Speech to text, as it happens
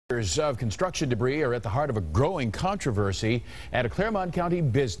Of construction debris are at the heart of a growing controversy at a Claremont County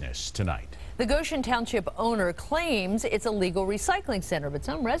business tonight. The Goshen Township owner claims it's a legal recycling center, but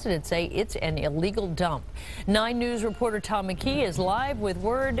some residents say it's an illegal dump. 9 News reporter Tom McKee is live with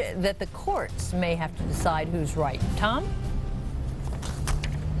word that the courts may have to decide who's right. Tom?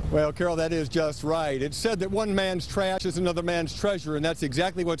 Well, Carol, that is just right. It's said that one man's trash is another man's treasure, and that's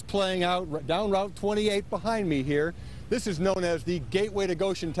exactly what's playing out down Route 28 behind me here. This is known as the gateway to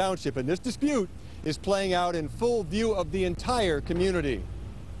Goshen Township, and this dispute is playing out in full view of the entire community.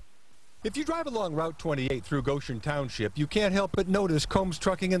 If you drive along Route 28 through Goshen Township, you can't help but notice Combs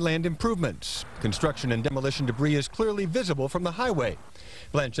Trucking and Land Improvements. Construction and demolition debris is clearly visible from the highway.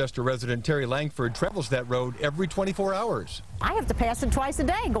 Blanchester resident Terry Langford travels that road every 24 hours. I have to pass it twice a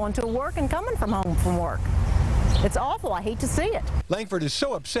day, going to work and coming from home from work. It's awful. I hate to see it. Langford is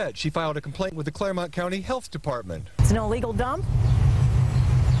so upset she filed a complaint with the Claremont County Health Department. It's an illegal dump,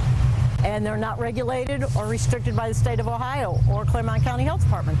 and they're not regulated or restricted by the state of Ohio or Claremont County Health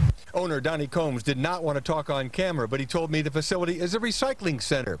Department. Owner Donnie Combs did not want to talk on camera, but he told me the facility is a recycling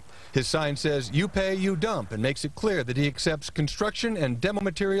center. His sign says, "You pay, you dump," and makes it clear that he accepts construction and demo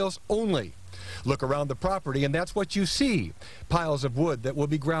materials only. Look around the property and that's what you see. Piles of wood that will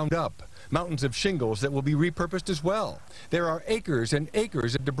be ground up. Mountains of shingles that will be repurposed as well. There are acres and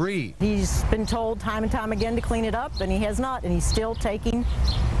acres of debris. He's been told time and time again to clean it up, and he has not, and he's still dumping.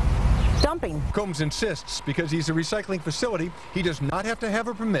 Combs insists because he's a recycling facility, he does not have to have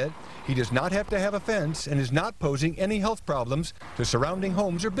a permit, he does not have to have a fence, and is not posing any health problems to surrounding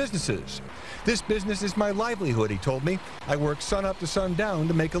homes or businesses. This business is my livelihood, he told me. I work sun up to sun down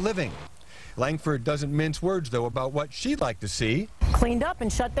to make a living. Langford doesn't mince words, though, about what she'd like to see. Cleaned up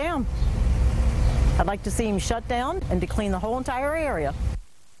and shut down. I'd like to see him shut down and to clean the whole entire area.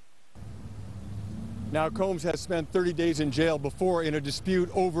 Now, Combs has spent 30 days in jail before in a dispute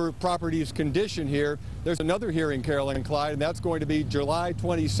over property's condition here. There's another hearing, Carolyn and Clyde, and that's going to be July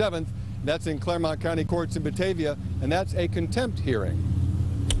 27th. That's in Claremont County Courts in Batavia, and that's a contempt hearing.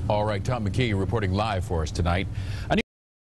 All right, Tom McKee reporting live for us tonight.